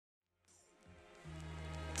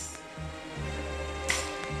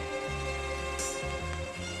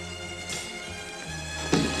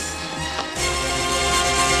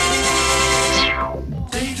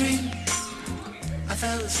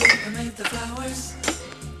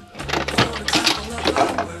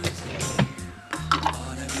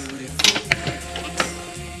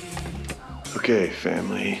Okay,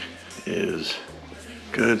 family is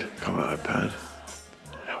good. Come on, iPad.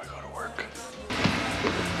 Now we go to work.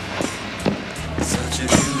 Such a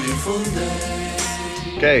beautiful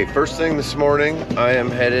day. Okay, first thing this morning, I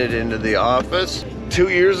am headed into the office. 2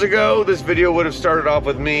 years ago, this video would have started off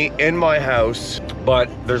with me in my house,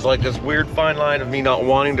 but there's like this weird fine line of me not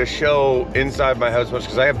wanting to show inside my house much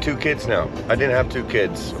because I have 2 kids now. I didn't have 2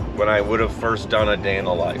 kids when I would have first done a day in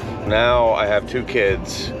the life. Now I have 2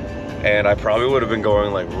 kids. And I probably would have been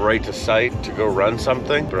going like right to site to go run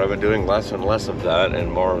something, but I've been doing less and less of that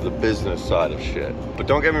and more of the business side of shit. But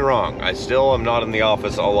don't get me wrong, I still am not in the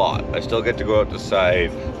office a lot. I still get to go out to site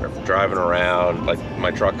or driving around. Like my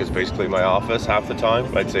truck is basically my office half the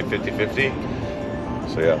time. I'd say 50-50.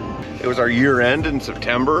 So yeah, it was our year end in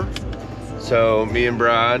September. So me and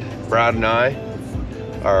Brad and I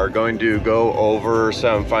are going to go over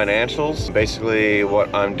some financials. Basically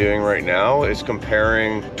what I'm doing right now is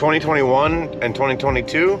comparing 2021 and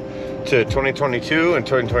 2022 to 2022 and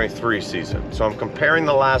 2023 season. So I'm comparing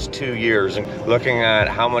the last 2 years and looking at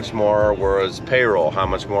how much more was payroll, how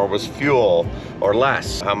much more was fuel or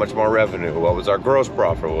less, how much more revenue, what was our gross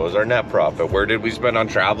profit, what was our net profit, where did we spend on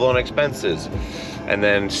travel and expenses, and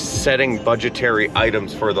then setting budgetary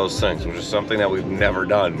items for those things, which is something that we've never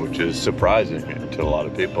done, which is surprising to a lot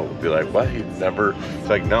of people. We'll be like, what, you've never? It's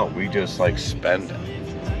like, no, we just like spend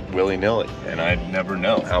willy-nilly, and I never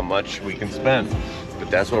know how much we can spend. But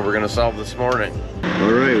that's what we're gonna solve this morning.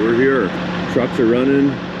 All right, we're here. Trucks are running.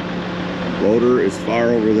 Loader is far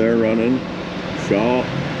over there running. Shaw.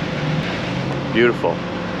 Beautiful.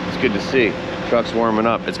 It's good to see. Truck's warming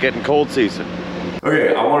up. It's getting cold season.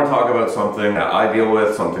 Okay, I want to talk about something that I deal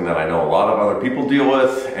with, something that I know a lot of other people deal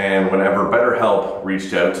with, and whenever BetterHelp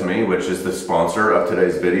reached out to me, which is the sponsor of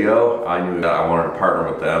today's video, I knew that I wanted to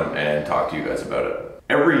partner with them and talk to you guys about it.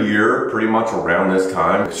 Every year, pretty much around this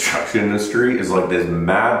time, the construction industry is like this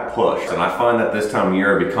mad push, and I find that this time of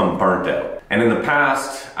year I become burnt out. And in the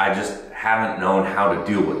past, I just haven't known how to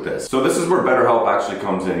deal with this. So this is where BetterHelp actually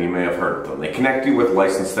comes in. You may have heard of them. They connect you with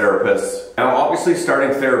licensed therapists. Now obviously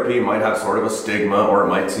starting therapy might have sort of a stigma or it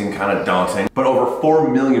might seem kind of daunting, but over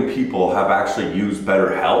 4 million people have actually used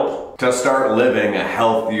BetterHelp to start living a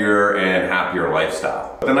healthier and happier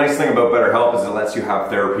lifestyle. But the nice thing about BetterHelp is it lets you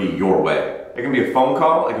have therapy your way. It can be a phone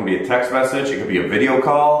call, it can be a text message, it can be a video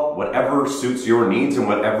call, whatever suits your needs and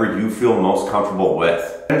whatever you feel most comfortable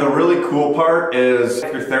with. And the really cool part is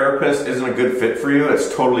if your therapist isn't a good fit for you,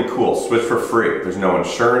 it's totally cool. Switch for free. There's no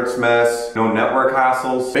insurance mess, no network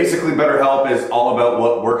hassles. Basically, BetterHelp is all about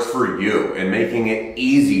what works for you and making it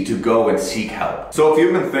easy to go and seek help. So if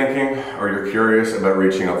you've been thinking or you're curious about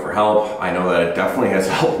reaching out for help, I know that it definitely has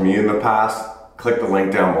helped me in the past. Click the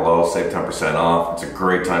link down below, save 10% off. It's a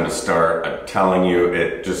great time to start. I'm telling you,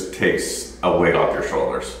 it just takes a weight off your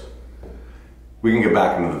shoulders. We can get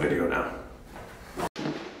back into the video now.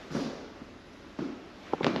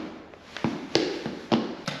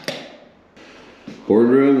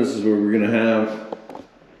 Boardroom, this is where we're gonna have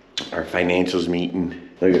our financials meeting.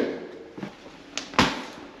 Look at it.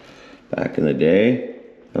 Back in the day,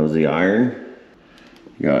 that was the iron.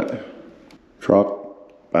 You got truck,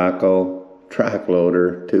 backhoe, track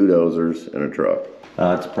loader, 2 dozers, and a truck.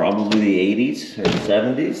 It's probably the 80s or the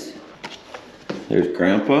 70s. There's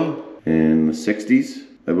Grandpa in the 60s,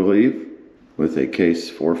 I believe, with a Case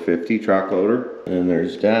 450 track loader. And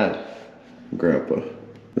there's Dad and Grandpa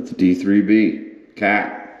with the D3B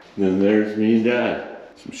Cat. And then there's me and Dad.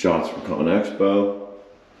 Some shots from ConExpo.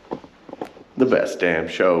 The best damn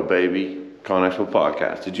show, baby. ConExpo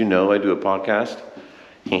podcast. Did you know I do a podcast?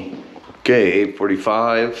 Okay,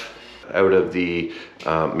 8:45. Out of the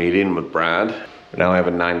meeting with Brad. Now I have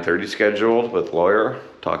a 9:30 scheduled with lawyer,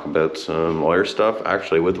 talk about some lawyer stuff,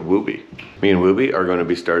 actually with Wooby. Me and Wooby are going to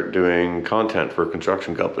be start doing content for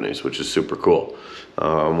construction companies, which is super cool.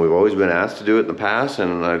 We've always been asked to do it in the past,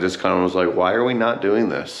 and I just kind of was like, why are we not doing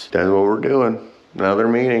this? That's what we're doing. Another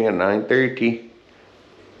meeting at 9:30.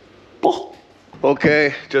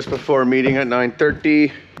 Okay, just before meeting at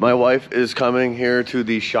 9:30, my wife is coming here to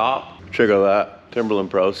the shop. Check out that. Timberland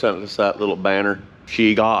Pro sent us that little banner.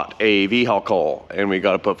 She got a vehicle and we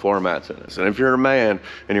got to put floor mats in it. And if you're a man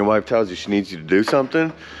and your wife tells you she needs you to do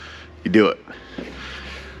something, you do it.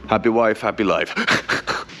 Happy wife, happy life.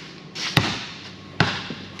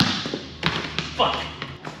 Fuck.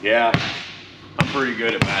 Yeah, I'm pretty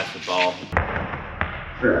good at basketball.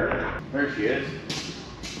 Sure. There she is.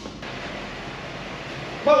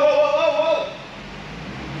 Whoa, whoa, whoa, whoa, whoa!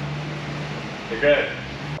 You're good.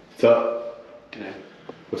 What's up?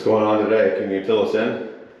 What's going on today? Can you fill us in?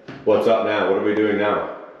 What's up now? What are we doing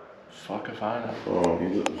now? Fucking fine. Oh,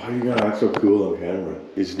 why are you gonna act so cool on camera?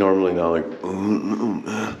 He's normally not like.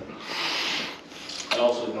 I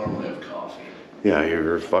also normally have coffee. Yeah,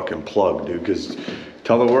 you're fucking plugged, dude. Cause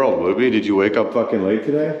tell the world, Whoopi, did you wake up fucking late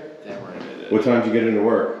today? Damn right I did. What time did you get into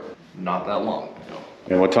work? Not that long ago.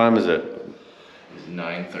 And what time is it? It's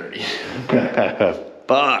 9:30.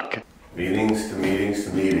 Fuck. Meetings to meetings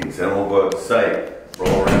to meetings. Then we'll go out to site.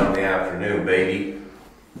 Roll around in the afternoon, baby.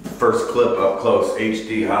 First clip up close,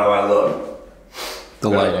 HD. How do I look? The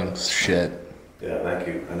lighting's shit. Yeah, thank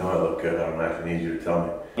you. I know I look good. I don't actually need you to tell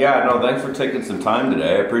me. Yeah, no, thanks for taking some time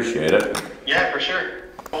today. I appreciate it. Yeah, for sure.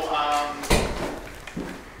 Well,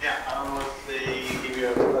 yeah, I don't know if they give you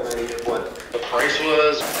an idea of what the price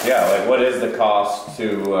was. Yeah, like what is the cost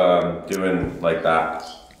to doing like that?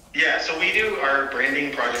 Yeah, so we do our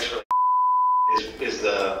branding projects for is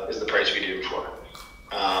the price we do it for.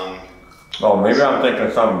 Oh, maybe I'm thinking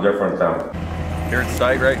of something different then. Here at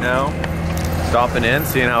site right now, stopping in,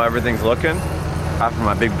 seeing how everything's looking. After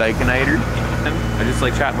my big Baconator. I just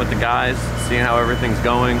like chatting with the guys, seeing how everything's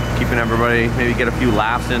going, keeping everybody, maybe get a few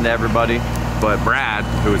laughs into everybody. But Brad,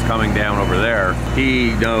 who is coming down over there,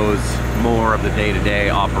 he knows more of the day-to-day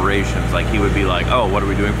operations. Like he would be like, oh, what are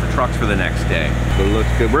we doing for trucks for the next day? But it looks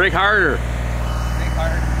good. Brake harder. Brake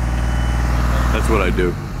harder. That's what I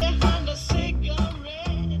do.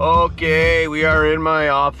 Okay, we are in my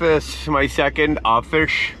office, my second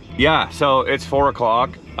office. Yeah, so it's 4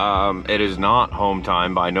 o'clock. It is not home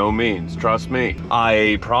time by no means, trust me.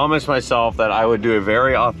 I promised myself that I would do a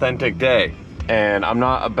very authentic day. And I'm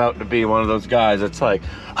not about to be one of those guys that's like,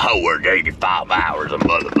 I work 85 hours a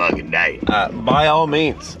motherfucking day. By all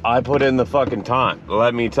means, I put in the fucking time.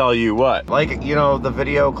 Let me tell you what. Like, you know, the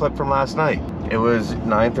video clip from last night. It was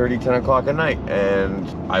 9:30, 10 o'clock at night, and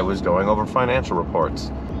I was going over financial reports.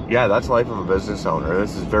 Yeah, that's life of a business owner.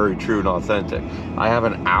 This is very true and authentic. I have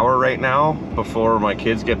an hour right now before my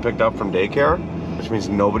kids get picked up from daycare, which means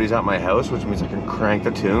nobody's at my house, which means I can crank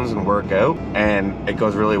the tunes and work out. And it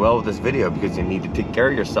goes really well with this video because you need to take care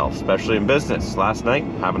of yourself, especially in business. Last night,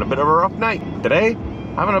 having a bit of a rough night. Today,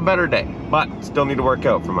 having a better day, but still need to work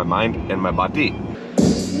out for my mind and my body.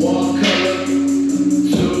 One color,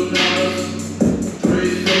 2 numbers,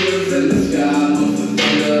 3 fingers in the sky, off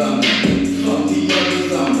the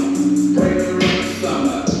thunder.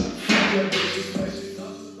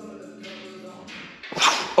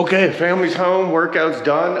 Okay, family's home, workout's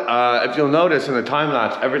done. If you'll notice in the time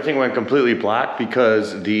lapse, everything went completely black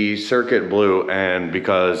because the circuit blew and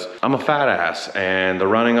because I'm a fat ass and the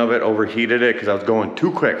running of it overheated it because I was going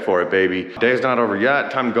too quick for it, baby. Day's not over yet,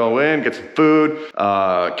 time to go in, get some food,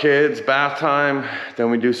 kids, bath time, then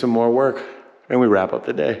we do some more work and we wrap up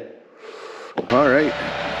the day. All right,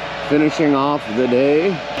 finishing off the day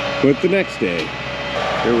with the next day.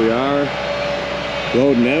 Here we are.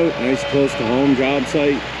 Loading out, nice close to home job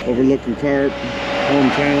site, overlooking Carp,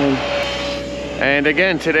 hometown. And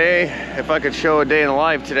again, today, if I could show a day in the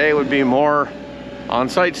life, today would be more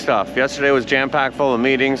on-site stuff. Yesterday was jam-packed full of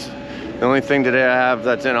meetings. The only thing today I have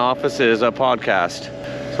that's in office is a podcast.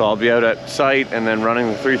 So I'll be out at site and then running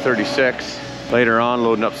the 336. Later on,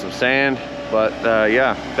 loading up some sand. But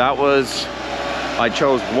yeah, that was, I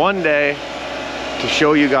chose one day to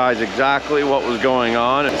show you guys exactly what was going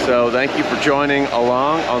on. So thank you for joining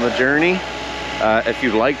along on the journey. If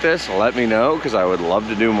you'd like this, let me know because I would love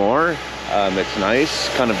to do more. It's nice,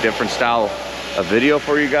 kind of different style of video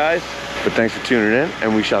for you guys. But thanks for tuning in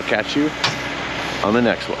and we shall catch you on the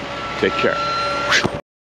next one. Take care.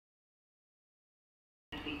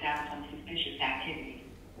 We found some suspicious activity.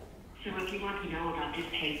 So if you want to know about this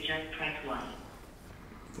case, just press 1.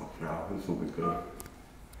 Fuck yeah, this will be good.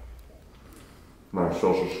 My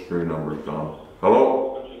social security number is gone.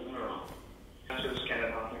 Hello?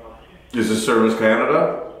 Is this Service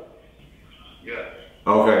Canada? Yeah.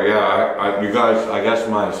 Okay, yeah, you guys, I guess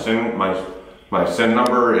my SIN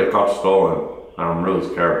number, it got stolen. And I'm really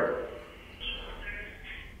scared.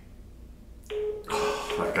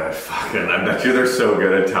 That guy fucking, I bet you they're so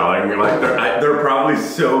good at telling me, like, they're probably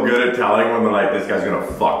so good at telling when they're like, this guy's gonna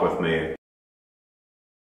fuck with me.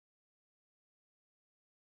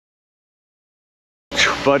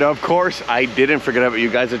 But of course, I didn't forget about you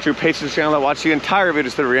guys, the True Patriots channel that watch the entire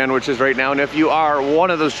video to the very end, which is right now. And if you are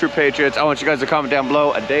one of those True Patriots, I want you guys to comment down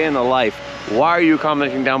below a day in the life. Why are you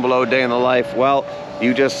commenting down below a day in the life? Well,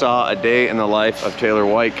 you just saw a day in the life of Taylor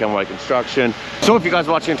White, Chem White Construction. So if you guys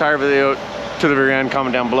watch the entire video to the very end,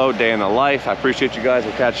 comment down below, day in the life. I appreciate you guys.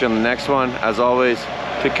 We'll catch you on the next one. As always,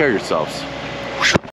 take care of yourselves.